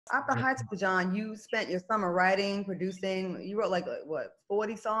After high school, John, you spent your summer writing, producing. You wrote like what,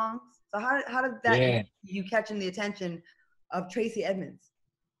 40 songs? So how did that Yeah. you catching the attention of Tracy Edmonds?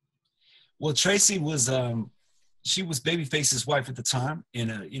 Well, Tracy was she was Babyface's wife at the time,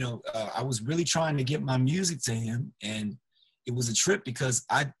 and I was really trying to get my music to him, and it was a trip because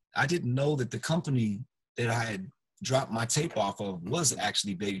I didn't know that the company that I had dropped my tape off of was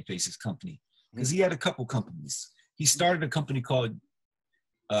actually Babyface's company, because he had a couple companies. He started a company called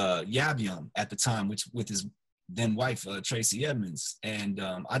Yab Yum at the time, which with his then wife Tracy Edmonds, and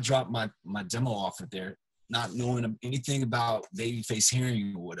I dropped my demo off of there, not knowing anything about Babyface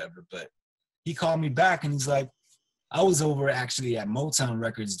hearing or whatever. But he called me back and he's like, I was over actually at Motown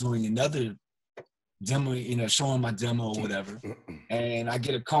Records doing another demo, showing my demo or whatever, and I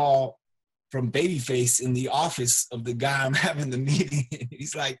get a call from Babyface in the office of the guy I'm having the meeting.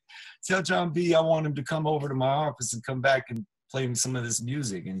 He's like, tell Jon B I want him to come over to my office and come back and play me some of this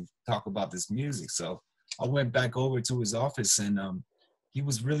music and talk about this music. So I went back over to his office, and he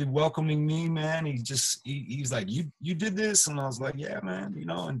was really welcoming me, man. He's like, you did this? And I was like, yeah, man,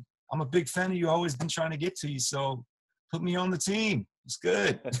 and I'm a big fan of you. Always been trying to get to you. So put me on the team. It's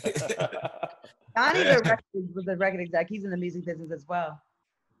good. Donnie was a record exec. He's in the music business as well.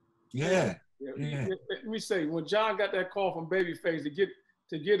 Yeah. Let me say, when John got that call from Babyface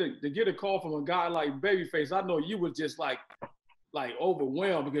to get a call from a guy like Babyface, I know you was just like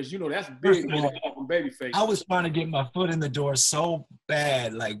overwhelmed, because that's big from Babyface. I was trying to get my foot in the door so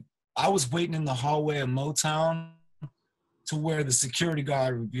bad. Like, I was waiting in the hallway of Motown to where the security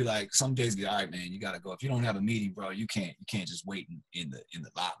guard would be like, some days be, all right, man, you gotta go. If you don't have a meeting, bro, you can't just wait in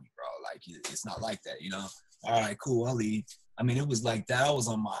the lobby, bro. Like, it's not like that, All right, cool, I'll leave. I mean, it was like that. I was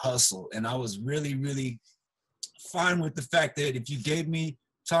on my hustle, and I was really, really fine with the fact that if you gave me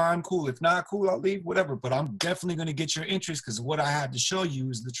time, cool. If not, cool, I'll leave, whatever. But I'm definitely gonna get your interest, because what I have to show you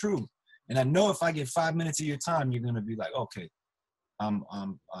is the truth. And I know if I get 5 minutes of your time, you're gonna be like, okay, I'm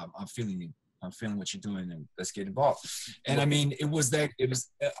feeling you. I'm feeling what you're doing, and let's get involved. And I mean,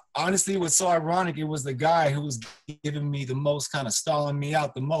 honestly, it was so ironic. It was the guy who was giving me the most, kind of stalling me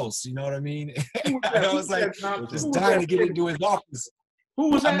out the most. You know what I mean? I was like, just dying to get into his office. Who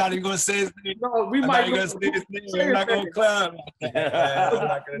was that? I'm not even going to say his name. No, I'm not going to say his name. I'm not going to clown.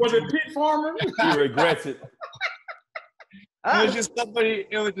 Was it Pete Farmer? He regrets it. It was just somebody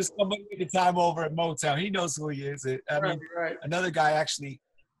at the time over at Motown. He knows who he is. Right.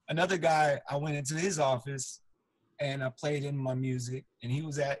 Another guy, I went into his office and I played him my music, and he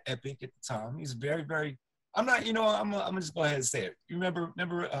was at Epic at the time. He's very, very, I'm gonna just go ahead and say it. You remember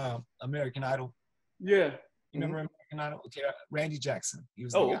American Idol? Yeah. You remember American Idol? Okay, Randy Jackson. He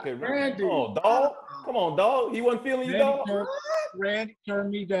was okay, Randy. Oh, dog. Come on, dog. He wasn't feeling you, dog. Randy turned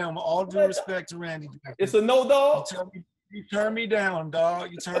me down. With all due respect to Randy Jackson. It's a no, dog. You turned me down,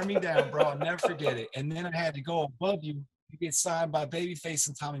 dog. You turned me down, bro. I'll never forget it. And then I had to go above you. You get signed by Babyface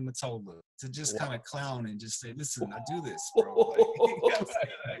and Tommy Mottola to just kind of clown and just say, listen, I do this, bro.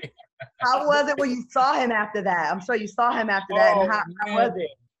 Like, how was it when you saw him after that? I'm sure you saw him after that. And how was it?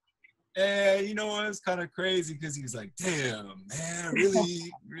 And it was kind of crazy, because he was like, damn, man, really,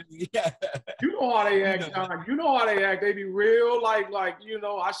 yeah. You know how they act, John. You know how they act. They be real, like,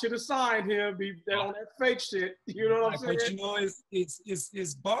 I should have signed him, be on that fake shit. You know what I'm saying? But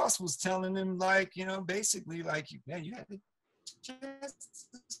his boss was telling him, like, basically, like, man, you had the chance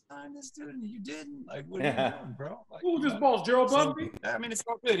to sign this dude and you didn't. Like, what are you doing, bro? Like, who was his boss, Gerald Busby? I mean, it's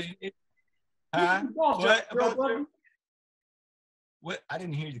all good. Who's his boss, Gerald Busby? What? I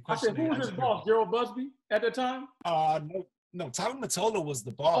didn't hear the question. I said, who was his boss, Gerald Busby, at the time? No, Tommy Mottola was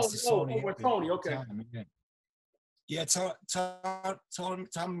the boss of Sony. Tony, okay. Yeah, Tommy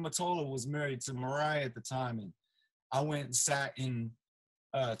Mottola was married to Mariah at the time, and I went and sat in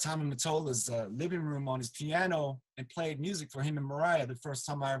Tommy Mottola's living room on his piano and played music for him and Mariah. The first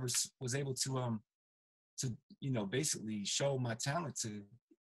time I ever was able to basically show my talent to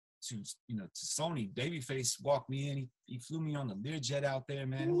Sony. Babyface walked me in. He flew me on the Learjet out there,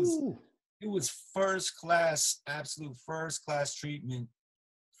 man. It was first class, absolute first class treatment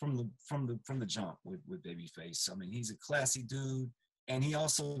from the jump with Babyface. I mean, he's a classy dude, and he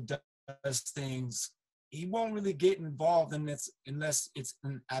also does things. He won't really get involved in this unless it's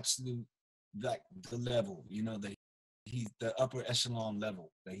an absolute, like, the level, that he's the upper echelon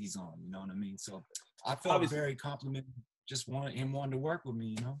level that he's on. You know what I mean? So I felt very complimented. Just wanted to work with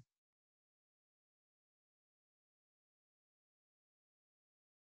me,